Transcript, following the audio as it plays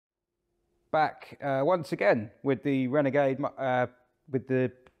Back once again with the Renegade, with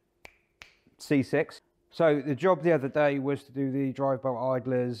the C6. So the job the other day was to do the drive bolt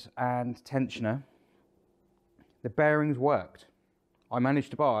idlers and tensioner. The bearings worked. I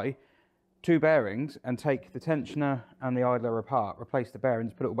managed to buy 2 bearings and take the tensioner and the idler apart, replace the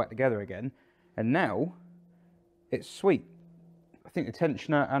bearings, put it all back together again, and now it's sweet. I think the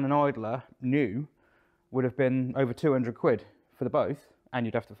tensioner and an idler new would have been over 200 quid for the both, and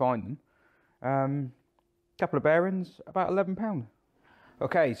you'd have to find them. Couple of bearings, about £11.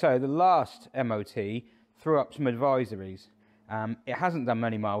 Okay, so the last MOT threw up some advisories. It hasn't done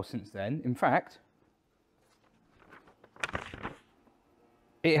many miles since then. In fact,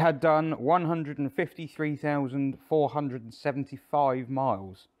 it had done 153,475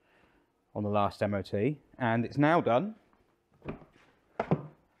 miles on the last MOT, and it's now done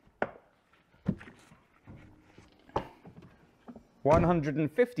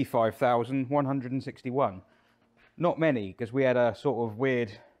 155,161. Not many, because we had a sort of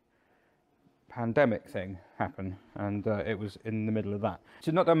weird pandemic thing happen, and it was in the middle of that.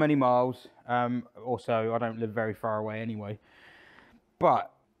 So not done many miles. Also, I don't live very far away anyway.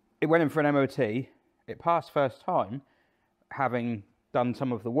 But it went in for an MOT. It passed first time, having done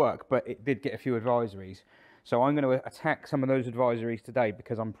some of the work, but it did get a few advisories. So I'm going to attack some of those advisories today,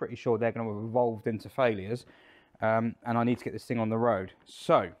 because I'm pretty sure they're going to have evolved into failures. And I need to get this thing on the road.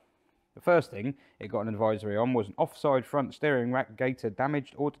 So the first thing it got an advisory on was an offside front steering rack gaiter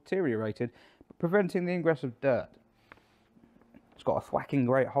damaged or deteriorated, preventing the ingress of dirt. It's got a thwacking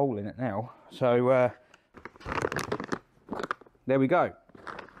great hole in it now. So there we go.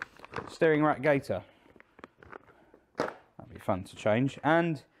 Steering rack gaiter. That'd be fun to change.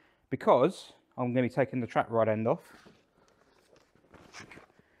 And because I'm going to be taking the track rod end off,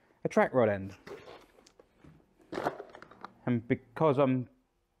 a track rod end. And because I'm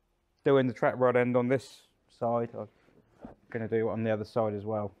doing the track rod end on this side, I'm going to do it on the other side as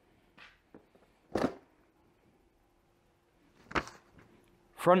well.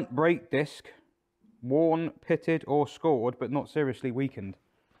 Front brake disc, worn, pitted or scored, but not seriously weakened.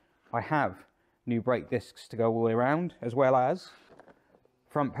 I have new brake discs to go all the way around, as well as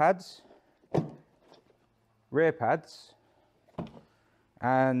front pads, rear pads,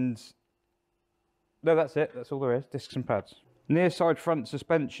 and no, that's it. That's all there is. Discs and pads. Near side front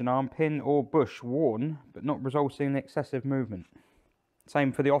suspension arm, pin or bush worn, but not resulting in excessive movement.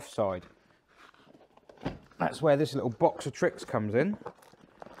 Same for the offside. That's where this little box of tricks comes in.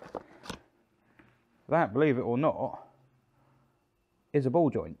 That, believe it or not, is a ball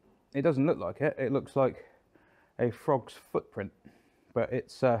joint. It doesn't look like it. It looks like a frog's footprint, but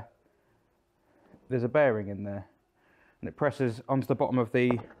it's there's a bearing in there, and it presses onto the bottom of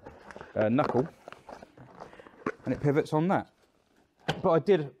the knuckle, and it pivots on that. But I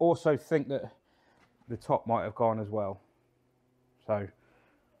did also think that the top might have gone as well, so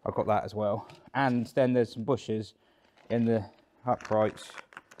I've got that as well. And then there's some bushes in the uprights,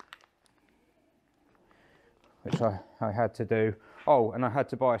 which I had to do. Oh, and I had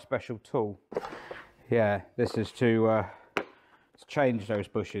to buy a special tool. Yeah, this is to change those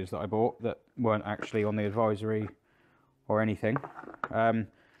bushes that I bought that weren't actually on the advisory or anything.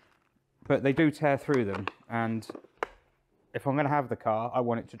 But they do tear through them, and if I'm going to have the car, I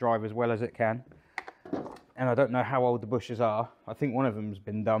want it to drive as well as it can. And I don't know how old the bushes are. I think one of them's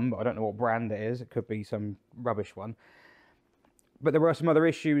been done, but I don't know what brand it is. It could be some rubbish one. But there were some other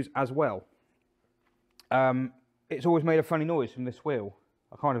issues as well. It's always made a funny noise from this wheel,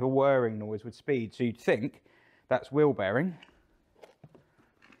 a kind of a whirring noise with speed. So you'd think that's wheel bearing,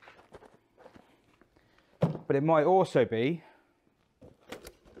 but it might also be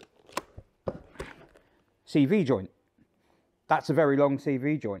CV joint. That's a very long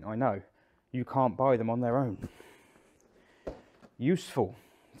CV joint, I know. You can't buy them on their own. Useful.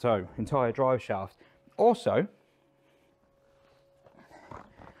 So, entire drive shaft. Also,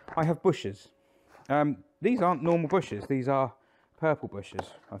 I have bushes. These aren't normal bushes. These are purple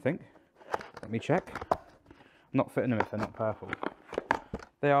bushes, I think. Let me check. I'm not fitting them if they're not purple.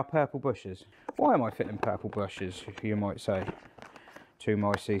 They are purple bushes. Why am I fitting purple bushes, you might say, to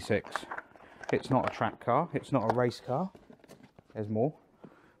my C6? It's not a track car. It's not a race car. There's more.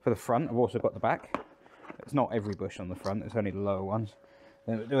 For the front, I've also got the back. It's not every bush on the front. It's only the lower ones.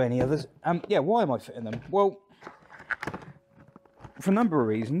 They don't do any others. Yeah, why am I fitting them? Well, for a number of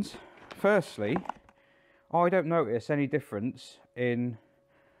reasons. Firstly, I don't notice any difference in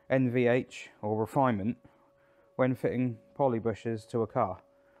NVH or refinement when fitting poly bushes to a car.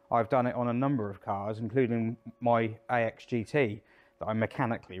 I've done it on a number of cars, including my AX GT that I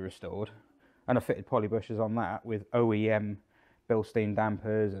mechanically restored, and I fitted poly bushes on that with OEM Bilstein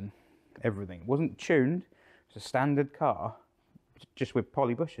dampers and everything. It wasn't tuned. It's a standard car, just with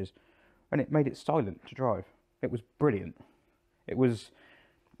poly bushes, and it made it silent to drive. It was brilliant. It was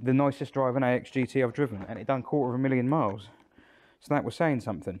the nicest driving AX GT I've driven, and it done 250,000 miles. So that was saying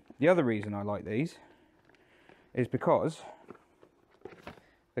something. The other reason I like these is because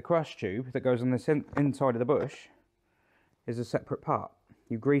the crush tube that goes on the inside of the bush is a separate part.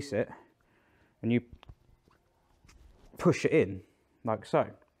 You grease it and you push it in like so.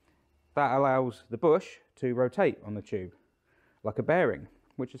 That allows the bush to rotate on the tube like a bearing,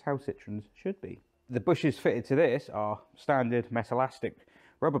 which is how Citroëns should be. The bushes fitted to this are standard metallastic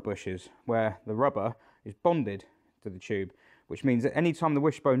rubber bushes where the rubber is bonded to the tube, which means that any time the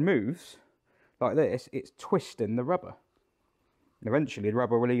wishbone moves like this, it's twisting the rubber. Eventually the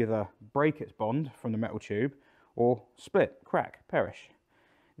rubber will either break its bond from the metal tube or split, crack, perish.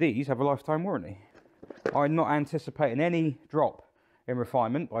 These have a lifetime warranty. I'm not anticipating any drop in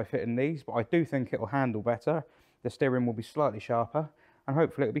refinement by fitting these, but I do think it will handle better. The steering will be slightly sharper and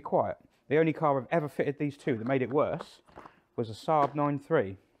hopefully it'll be quiet. The only car I've ever fitted these to that made it worse was a Saab 9.3,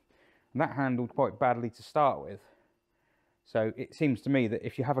 and that handled quite badly to start with. So it seems to me that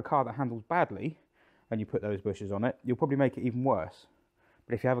if you have a car that handles badly and you put those bushes on it, you'll probably make it even worse.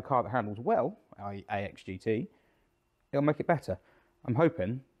 But if you have a car that handles well, i.e. AX GT, it'll make it better. I'm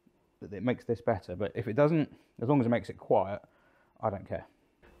hoping that it makes this better, but if it doesn't, as long as it makes it quiet, I don't care.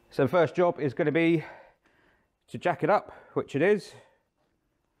 So the first job is going to be to jack it up, which it is.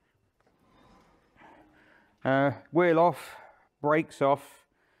 Wheel off, brakes off,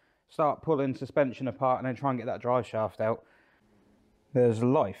 start pulling suspension apart and then try and get that drive shaft out. There's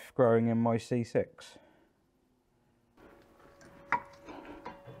life growing in my C6.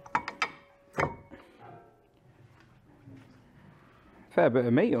 Fair bit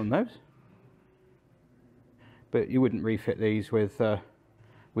of meat on those. But you wouldn't refit these with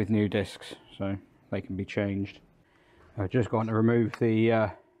new discs, so they can be changed. I've just got to remove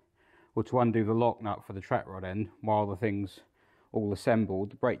the or to undo the lock nut for the track rod end while the thing's all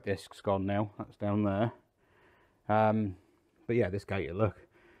assembled. The brake disc's gone now, that's down there. But yeah, this gator, look,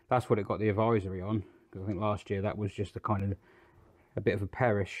 that's what it got the advisory on, because I think last year that was just a kind of a bit of a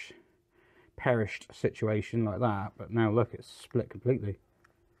perished situation like that, but now look, it's split completely.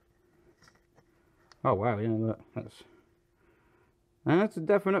 Oh wow, yeah, look, that's a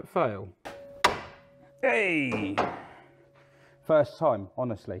definite fail. Hey! First time,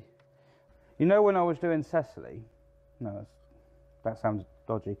 honestly. You know when I was doing Cecily, no, that sounds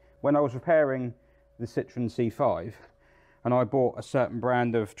dodgy. When I was repairing the Citroën C5, and I bought a certain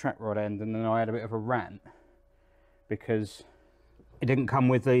brand of track rod end, and then I had a bit of a rant because it didn't come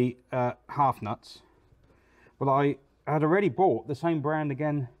with the half nuts. Well, I had already bought the same brand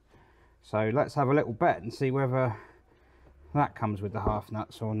again, so let's have a little bet and see whether that comes with the half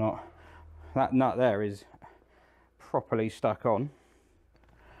nuts or not. That nut there is properly stuck on.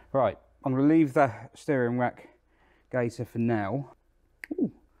 Right, I'm going to leave the steering rack gator for now.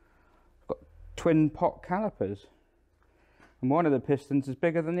 Ooh, I've got twin pot calipers, and one of the pistons is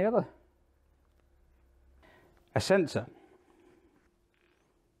bigger than the other. A sensor.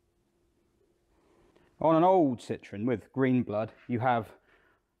 On an old Citroën with green blood, you have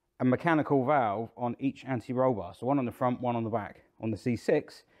a mechanical valve on each anti-roll bar, so one on the front, one on the back. On the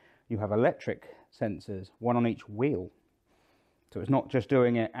C6, you have electric sensors, one on each wheel. So it's not just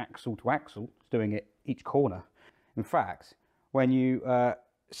doing it axle to axle, it's doing it each corner. In fact, when you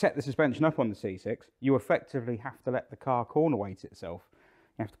set the suspension up on the C6, you effectively have to let the car corner weight itself.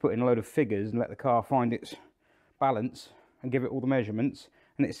 You have to put in a load of figures and let the car find its balance and give it all the measurements,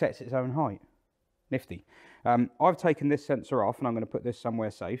 and it sets its own height. Nifty. I've taken this sensor off and I'm going to put this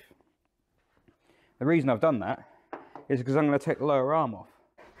somewhere safe. The reason I've done that is because I'm going to take the lower arm off.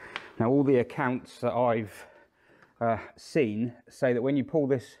 Now all the accounts that I've seen say that when you pull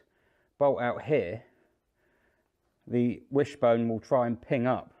this bolt out here, the wishbone will try and ping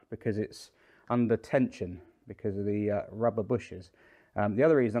up because it's under tension because of the rubber bushes. The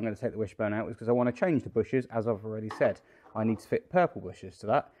other reason I'm going to take the wishbone out is because I want to change the bushes, as I've already said. I need to fit purple bushes to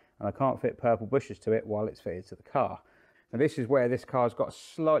that, and I can't fit purple bushes to it while it's fitted to the car. Now this is where this car's got a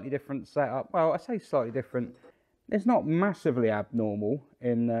slightly different setup. Well, I say slightly different. It's not massively abnormal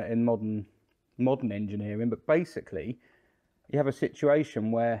in modern engineering, but basically you have a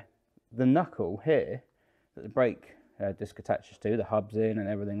situation where the knuckle here that the brake disc attaches to, the hubs in and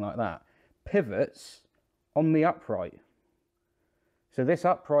everything like that, pivots on the upright. So this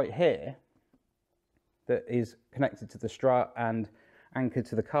upright here that is connected to the strut and anchored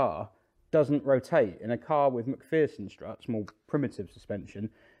to the car doesn't rotate. In a car with McPherson struts, more primitive suspension,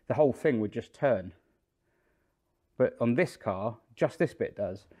 the whole thing would just turn. But on this car, just this bit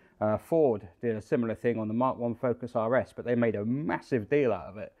does. Ford did a similar thing on the Mark 1 Focus RS, but they made a massive deal out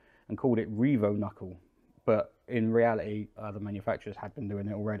of it and called it Revo Knuckle. But in reality, other manufacturers had been doing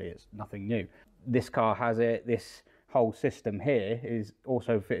it already. It's nothing new. This car has it. This whole system here is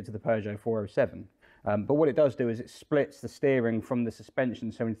also fitted to the Peugeot 407. But what it does do is it splits the steering from the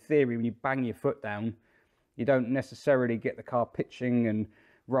suspension. So in theory, when you bang your foot down, you don't necessarily get the car pitching and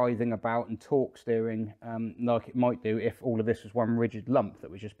writhing about and torque steering like it might do if all of this was one rigid lump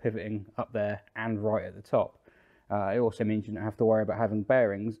that was just pivoting up there and right at the top. It also means you don't have to worry about having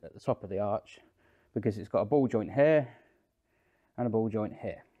bearings at the top of the arch, because it's got a ball joint here and a ball joint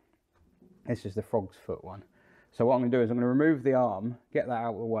here. This is the frog's foot one. So what I'm going to do is I'm going to remove the arm, get that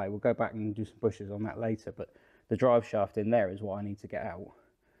out of the way. We'll go back and do some bushes on that later, but the drive shaft in there is what I need to get out.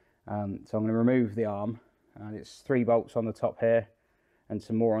 So I'm going to remove the arm, and it's 3 bolts on the top here and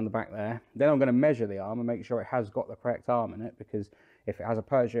some more on the back there. Then I'm going to measure the arm and make sure it has got the correct arm in it, because if it has a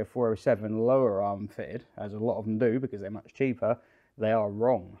Peugeot 407 lower arm fitted, as a lot of them do because they're much cheaper, they are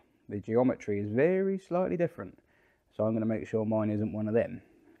wrong. The geometry is very slightly different. So I'm going to make sure mine isn't one of them.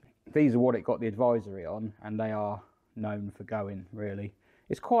 These are what it got the advisory on, and they are known for going, really.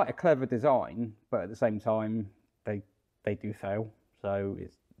 It's quite a clever design, but at the same time, they do fail, so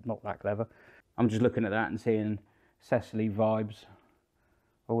it's not that clever. I'm just looking at that and seeing Cecily vibes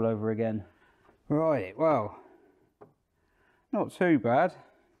all over again. Right, well, not too bad.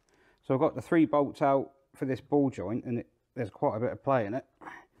 So I've got the 3 bolts out for this ball joint, and there's quite a bit of play in it.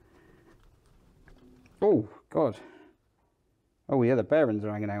 Oh, God. Oh, yeah, the bearings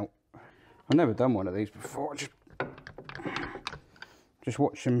are hanging out. I've never done one of these before. Just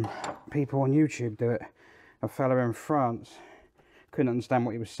watched some people on YouTube do it. A fella in France. Couldn't understand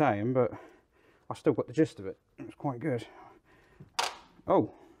what he was saying, but I still got the gist of it. It was quite good.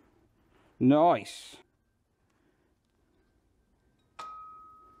 Oh, nice.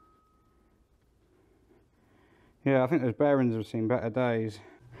 Yeah, I think those bearings have seen better days.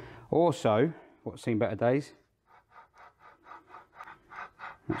 Also, what's seen better days?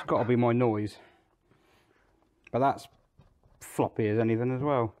 It's got to be my noise. But that's floppy as anything as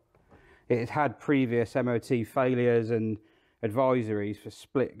well. It had previous MOT failures and advisories for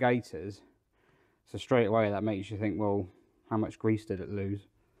split gators. So straight away that makes you think, well, how much grease did it lose?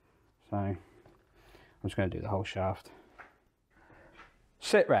 So I'm just going to do the whole shaft.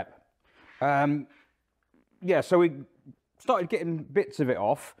 Sit rep. Yeah, so we started getting bits of it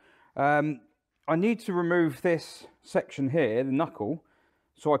off. I need to remove this section here, the knuckle,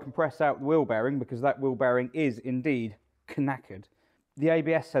 so I can press out the wheel bearing, because that wheel bearing is indeed knackered. The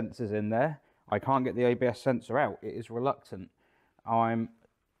ABS sensor's in there. I can't get the ABS sensor out. It is reluctant. I'm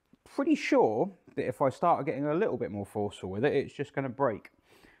pretty sure that if I start getting a little bit more forceful with it, it's just going to break.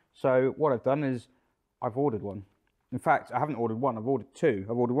 So what I've done is I've ordered one. In fact, I haven't ordered one, I've ordered 2.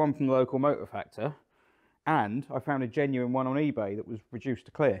 I've ordered one from the local motor factor, and I found a genuine one on eBay that was reduced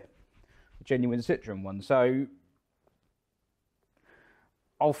to clear. A genuine Citroën one. So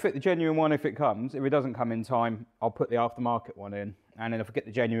I'll fit the genuine one if it comes. If it doesn't come in time, I'll put the aftermarket one in. And then if I get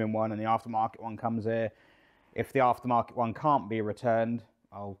the genuine one and the aftermarket one comes here, if the aftermarket one can't be returned,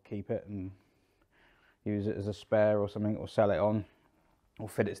 I'll keep it and use it as a spare or something, or sell it on, or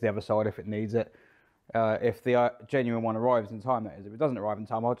fit it to the other side if it needs it. If the genuine one arrives in time, that is. If it doesn't arrive in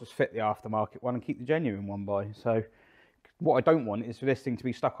time, I'll just fit the aftermarket one and keep the genuine one by. So what I don't want is for this thing to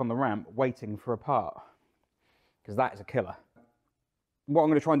be stuck on the ramp waiting for a part, because that is a killer. What I'm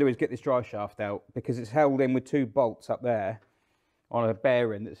going to try and do is get this drive shaft out, because it's held in with 2 bolts up there on a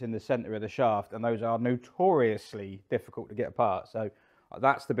bearing that's in the centre of the shaft, and those are notoriously difficult to get apart. So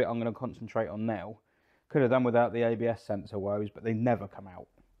that's the bit I'm going to concentrate on now. Could have done without the ABS sensor woes, but they never come out.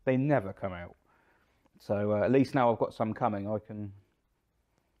 They never come out. So at least now I've got some coming, I can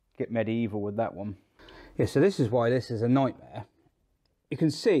get medieval with that one. Yeah, so this is why this is a nightmare. You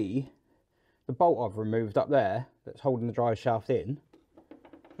can see the bolt I've removed up there that's holding the drive shaft in.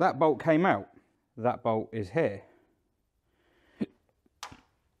 That bolt came out. That bolt is here.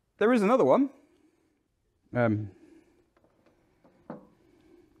 There is another one.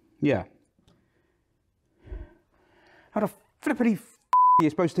 Yeah. How the flippity f are you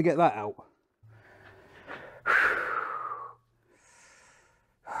supposed to get that out?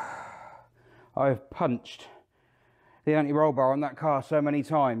 I've punched the anti-roll bar on that car so many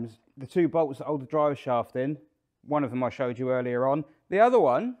times. The 2 bolts that hold the drive shaft in, one of them I showed you earlier on. The other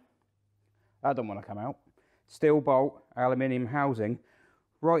one, that don't want to come out. Steel bolt, aluminium housing,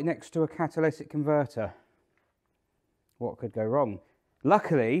 right next to a catalytic converter. What could go wrong?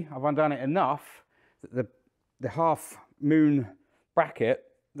 Luckily, I've undone it enough that the half moon bracket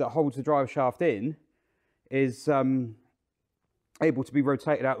that holds the drive shaft in is able to be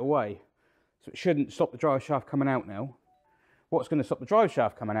rotated out of the way. So it shouldn't stop the drive shaft coming out now. What's going to stop the drive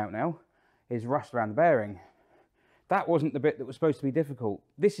shaft coming out now is rust around the bearing. That wasn't the bit that was supposed to be difficult.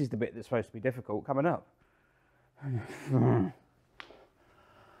 This is the bit that's supposed to be difficult coming up.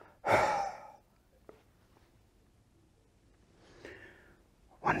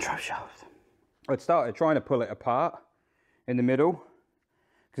 One drive shaft. I'd started trying to pull it apart in the middle,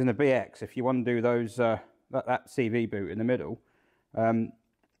 because in the BX, if you want to do those that CV boot in the middle,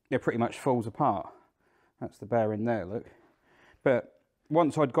 it pretty much falls apart. That's the bearing there, look. But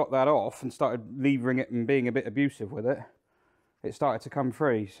once I'd got that off and started levering it and being a bit abusive with it, it started to come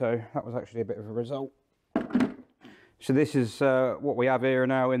free. So that was actually a bit of a result. So this is what we have here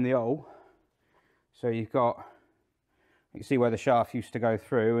now in the hole. So you've got, you can see where the shaft used to go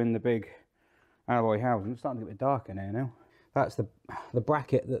through in the big alloy housing. It's starting to get a bit dark in here now. That's the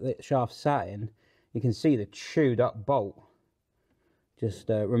bracket that the shaft sat in. You can see the chewed up bolt just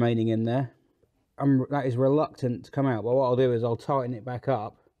remaining in there. That is reluctant to come out, but what I'll do is I'll tighten it back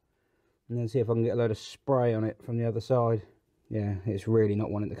up and then see if I can get a load of spray on it from the other side. Yeah, it's really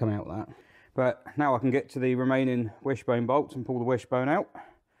not wanting to come out, that. But now I can get to the remaining wishbone bolts and pull the wishbone out,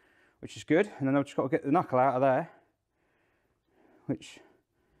 which is good. And then I've just got to get the knuckle out of there, which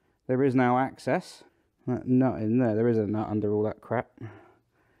there is now access. That nut in there, there is a nut under all that crap.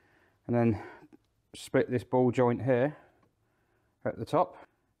 And then split this ball joint here at the top,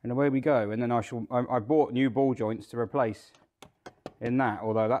 and away we go. And then I bought new ball joints to replace in that,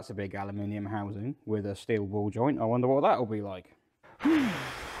 although that's a big aluminium housing with a steel ball joint. I wonder what that will be like.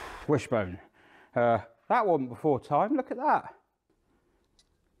 Wishbone. That wasn't before time, look at that.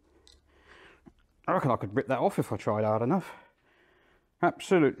 I reckon I could rip that off if I tried hard enough.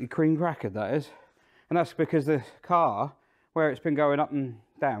 Absolutely cream crackered, that is. And that's because the car, where it's been going up and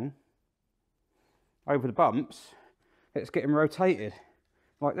down over the bumps, it's getting rotated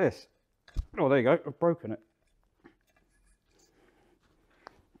like this. Oh, there you go, I've broken it.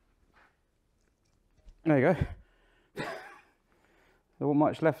 There you go. There wasn't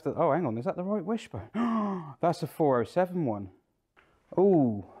much left. Oh, hang on, is that the right wishbone? That's a 407 one.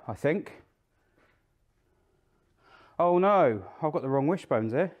 Oh, I think. Oh no, I've got the wrong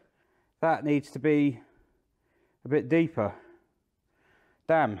wishbones here. That needs to be a bit deeper.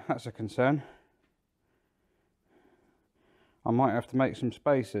 Damn, that's a concern. I might have to make some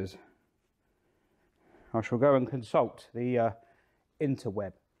spaces. I shall go and consult the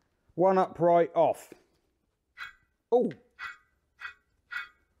interweb. One upright off. Oh,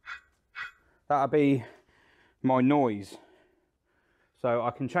 that'll be my noise. So I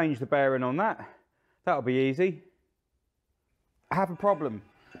can change the bearing on that. That'll be easy. I have a problem.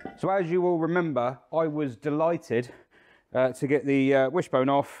 So as you will remember, I was delighted to get the wishbone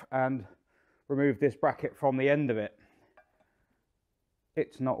off and remove this bracket from the end of it.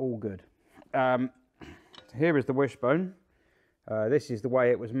 It's not all good. Here is the wishbone. This is the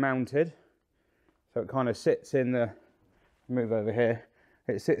way it was mounted. So it kind of sits in the, move over here,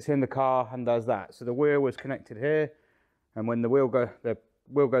 it sits in the car and does that. So the wheel was connected here, and when the wheel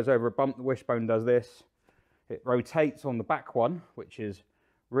goes over a bump, the wishbone does this. It rotates on the back one, which is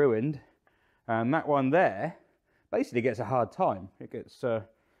ruined, and that one there basically gets a hard time. It gets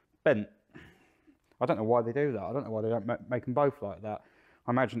bent. I don't know why they do that. I don't know why they don't make them both like that.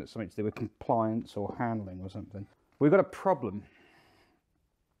 I imagine it's something to do with compliance or handling or something. We've got a problem.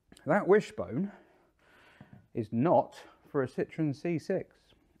 That wishbone is not for a Citroën C6.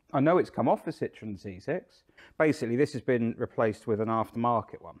 I know it's come off a Citroën C6. Basically, this has been replaced with an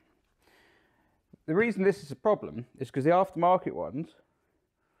aftermarket one. The reason this is a problem is because the aftermarket ones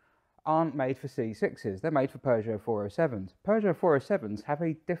aren't made for C6s. They're made for Peugeot 407s. Peugeot 407s have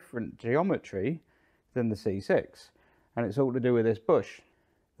a different geometry than the C6, and it's all to do with this bush.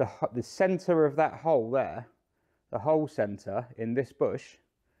 The centre of that hole there, the hole centre in this bush,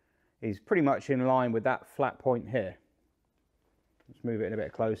 is pretty much in line with that flat point here. Let's move it in a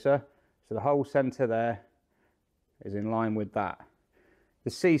bit closer. So the whole centre there is in line with that.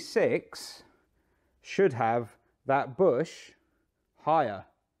 The C6 should have that bush higher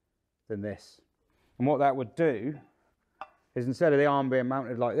than this. And what that would do is, instead of the arm being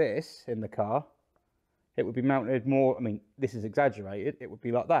mounted like this in the car, it would be mounted more, I mean, this is exaggerated, it would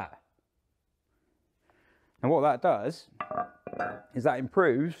be like that. And what that does is that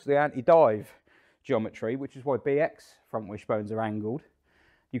improves the anti-dive geometry, which is why BX front wishbones are angled.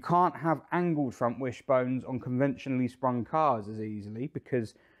 You can't have angled front wishbones on conventionally sprung cars as easily,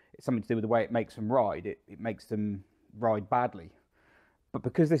 because it's something to do with the way it makes them ride. It makes them ride badly. But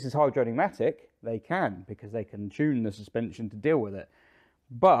because this is hydrodynamic, they can, because they can tune the suspension to deal with it.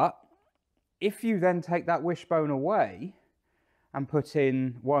 But if you then take that wishbone away and put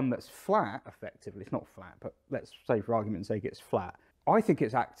in one that's flat, effectively. It's not flat, but let's say for argument's sake it's flat. I think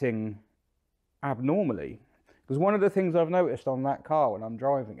it's acting abnormally. Because one of the things I've noticed on that car when I'm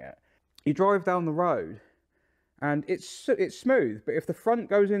driving it, you drive down the road and it's smooth, but if the front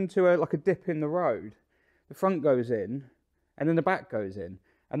goes into like a dip in the road, the front goes in and then the back goes in.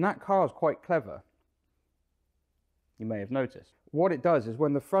 And that car's quite clever. You may have noticed. What it does is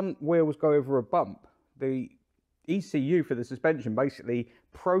when the front wheels go over a bump, the ECU for the suspension basically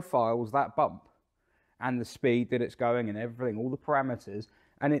profiles that bump and the speed that it's going and everything, all the parameters,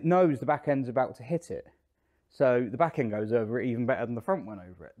 and it knows the back end's about to hit it. So the back end goes over it even better than the front went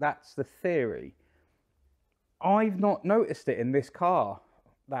over it. That's the theory. I've not noticed it in this car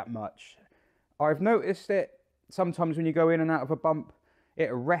that much. I've noticed it sometimes when you go in and out of a bump, it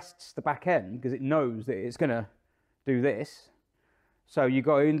arrests the back end because it knows that it's going to do this. So you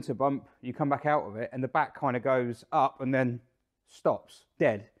go into bump, you come back out of it, and the back kind of goes up and then stops,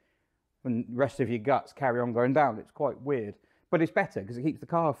 dead. And the rest of your guts carry on going down. It's quite weird. But it's better because it keeps the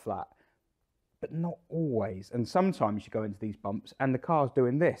car flat. But not always. And sometimes you go into these bumps and the car's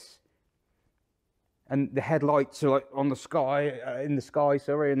doing this. And the headlights are like on the sky, in the sky,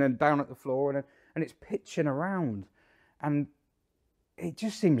 sorry, and then down at the floor, and it's pitching around. And it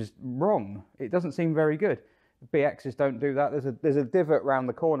just seems wrong. It doesn't seem very good. BXs don't do that. There's a divot round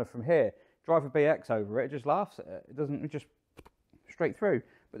the corner from here. Drive a BX over it, it just laughs at it. It just straight through.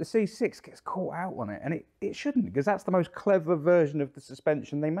 But the C6 gets caught out on it, and it shouldn't, because that's the most clever version of the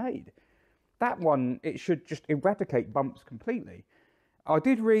suspension they made. That one, it should just eradicate bumps completely. I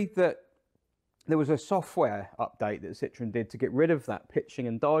did read that there was a software update that Citroën did to get rid of that pitching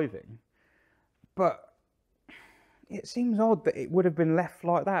and diving, but it seems odd that it would have been left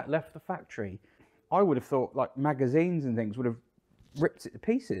like that, left the factory. I would have thought like magazines and things would have ripped it to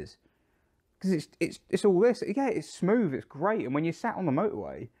pieces, because it's all this. Yeah, it's smooth, it's great, and when you're sat on the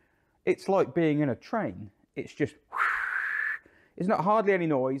motorway, it's like being in a train. It's just, it's not hardly any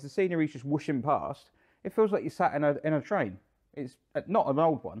noise. The scenery's just whooshing past. It feels like you're sat in a train. It's not an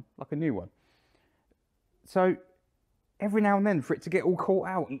old one, like a new one. So every now and then, for it to get all caught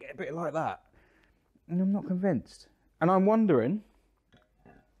out and get a bit like that, and I'm not convinced. And I'm wondering,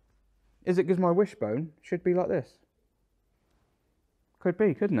 is it because my Wishbone should be like this? Could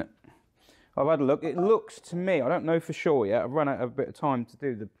be, couldn't it? I've had a look. It looks to me, I don't know for sure yet. I've run out of a bit of time to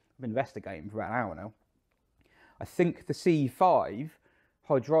do I've been investigating for about an hour now. I think the C5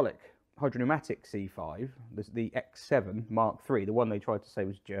 hydropneumatic C5, the X7 Mark III, the one they tried to say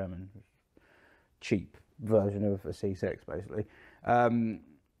was German, cheap version of a C6 basically.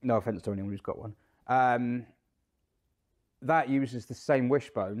 No offence to anyone who's got one. That uses the same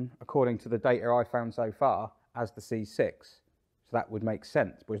Wishbone, according to the data I found so far, as the C6. So that would make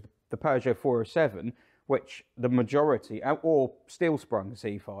sense. Whereas the Peugeot 407, which the majority, or steel sprung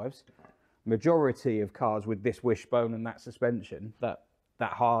C5s, majority of cars with this Wishbone and that suspension, that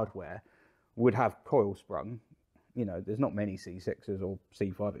hardware, would have coil sprung. You know, there's not many C6s or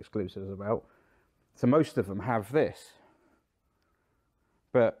C5 exclusives about. So most of them have this.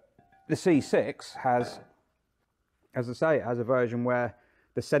 But the C6 has, as I say, it has a version where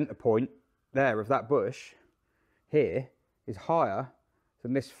the centre point there of that bush here is higher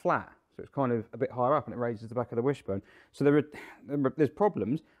than this flat. So it's kind of a bit higher up and it raises the back of the Wishbone. So there's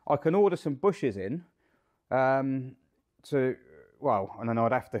problems. I can order some bushes in well, and then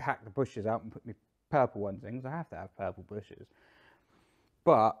I'd have to hack the bushes out and put my purple ones in, because I have to have purple bushes.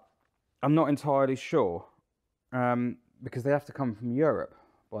 But I'm not entirely sure, because they have to come from Europe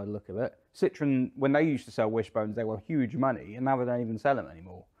by the look of it. Citroën, when they used to sell Wishbones, they were huge money, and now they don't even sell them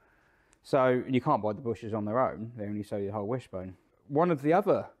anymore. So you can't buy the bushes on their own. They only sell you the whole Wishbone. One of the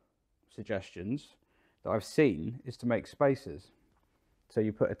other suggestions that I've seen is to make spacers. So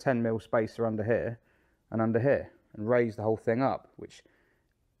you put a 10mm spacer under here, and raise the whole thing up, which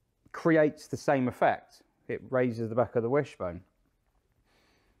creates the same effect. It raises the back of the Wishbone.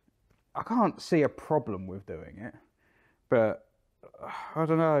 I can't see a problem with doing it, but I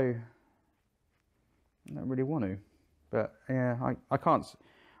don't know. I don't really want to, but yeah, I can't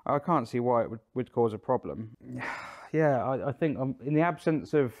see why it would cause a problem. Yeah, I think in the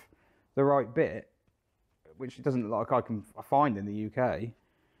absence of the right bit, which it doesn't look like I can find in the UK,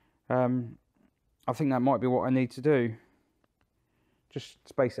 I think that might be what I need to do. Just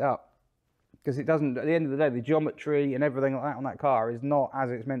space it up. Because it doesn't, at the end of the day, the geometry and everything like that on that car is not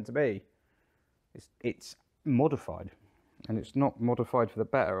as it's meant to be. It's modified. And it's not modified for the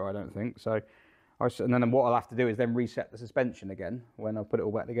better, I don't think. So, and then what I'll have to do is then reset the suspension again when I put it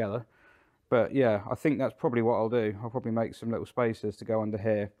all back together. But yeah, I think that's probably what I'll do. I'll probably make some little spacers to go under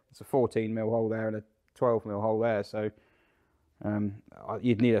here. It's a 14mm hole there and a 12mm hole there. So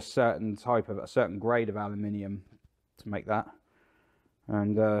You'd need a certain grade of aluminium to make that,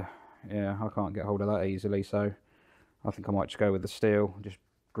 and yeah, I can't get hold of that easily, so I think I might just go with the steel, just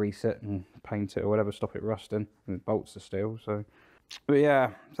grease it and paint it or whatever, stop it rusting, and it bolts the steel. So, but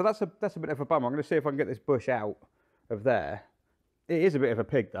yeah, so that's a bit of a bummer. I'm going to see if I can get this bush out of there. It is a bit of a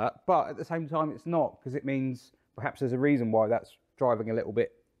pig, that, but at the same time it's not, because it means perhaps there's a reason why that's driving a little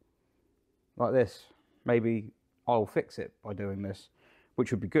bit like this. Maybe I'll fix it by doing this,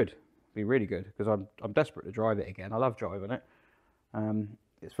 which would be good, be really good, because I'm desperate to drive it again. I love driving it.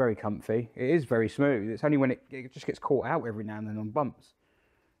 It's very comfy. It is very smooth. It's only when it just gets caught out every now and then on bumps.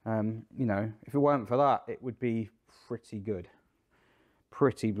 You know, if it weren't for that, it would be pretty good.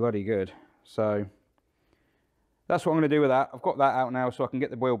 Pretty bloody good. So that's what I'm going to do with that. I've got that out now, so I can get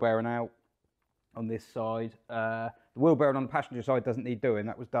the wheel bearing out on this side. The wheel bearing on the passenger side doesn't need doing.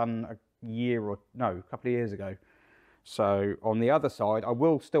 That was done a couple of years ago. So on the other side, I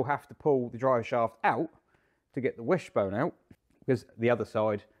will still have to pull the drive shaft out to get the wishbone out, because the other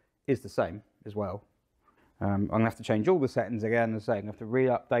side is the same as well. I'm going to have to change all the settings again. As I say, I'm going to have to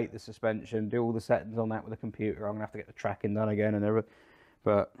re-update the suspension, do all the settings on that with the computer. I'm going to have to get the tracking done again and everything.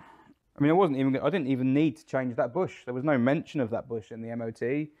 But I mean, I didn't even need to change that bush. There was no mention of that bush in the MOT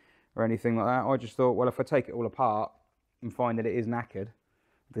or anything like that. I just thought, well, if I take it all apart and find that it is knackered,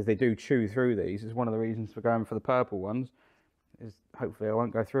 because they do chew through these, is one of the reasons for going for the purple ones, is hopefully I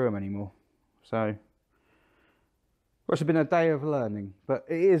won't go through them anymore. So it's been a day of learning, but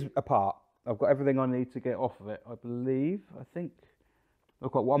it is apart. I've got everything I need to get off of it, I believe. I think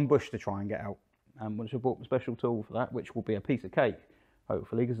I've got one bush to try and get out, which I bought a special tool for that, which will be a piece of cake,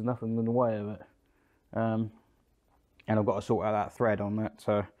 hopefully, because there's nothing in the way of it. And I've got to sort out that thread on that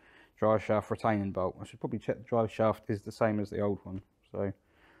drive shaft retaining bolt. I should probably check the drive shaft is the same as the old one. So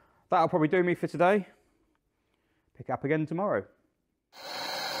that'll probably do me for today. Pick up again tomorrow.